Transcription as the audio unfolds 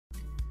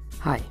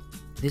Hi,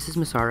 this is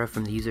Masara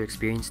from the user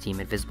experience team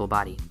at Visible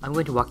Body. I'm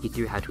going to walk you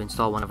through how to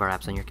install one of our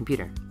apps on your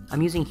computer.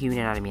 I'm using Human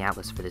Anatomy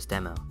Atlas for this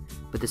demo,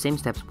 but the same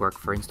steps work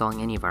for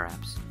installing any of our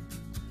apps.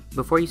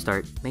 Before you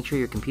start, make sure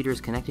your computer is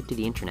connected to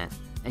the internet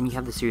and you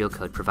have the serial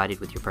code provided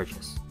with your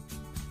purchase.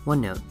 One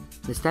note,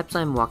 the steps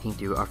I'm walking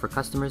through are for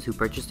customers who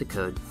purchased a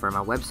code from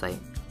our website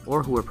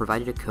or who were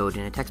provided a code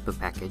in a textbook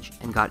package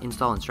and got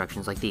install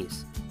instructions like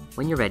these.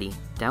 When you're ready,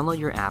 download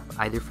your app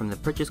either from the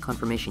purchase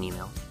confirmation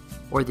email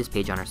or this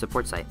page on our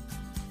support site.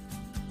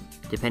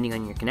 Depending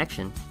on your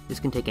connection, this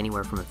can take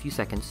anywhere from a few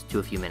seconds to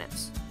a few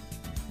minutes.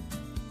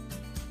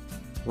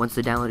 Once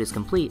the download is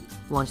complete,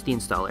 launch the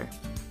installer.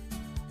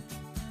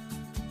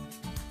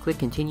 Click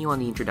Continue on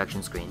the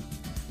introduction screen.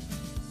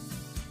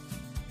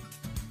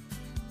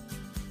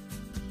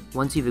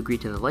 Once you've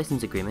agreed to the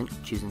license agreement,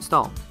 choose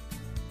Install.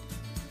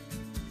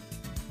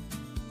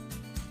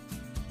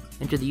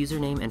 Enter the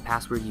username and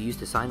password you used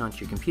to sign onto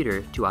your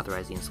computer to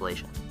authorize the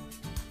installation.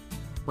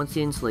 Once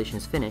the installation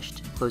is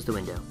finished, close the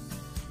window.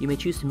 You may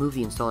choose to move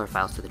the installer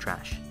files to the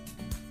trash.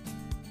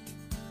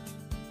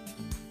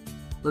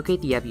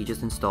 Locate the app you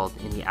just installed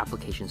in the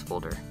Applications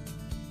folder.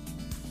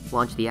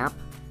 Launch the app,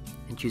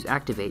 and choose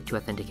Activate to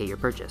authenticate your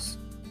purchase.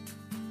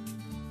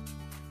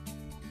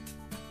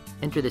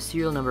 Enter the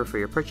serial number for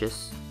your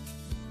purchase,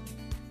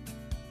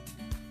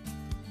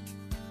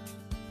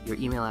 your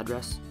email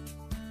address,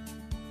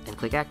 and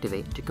click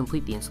Activate to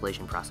complete the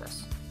installation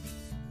process.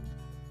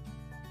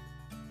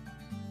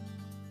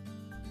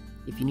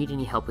 If you need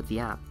any help with the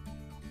app,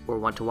 or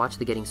want to watch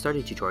the Getting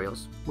Started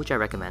tutorials, which I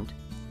recommend,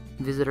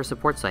 visit our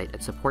support site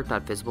at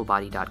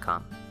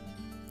support.visiblebody.com.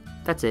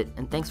 That's it,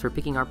 and thanks for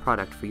picking our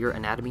product for your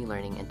anatomy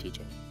learning and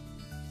teaching.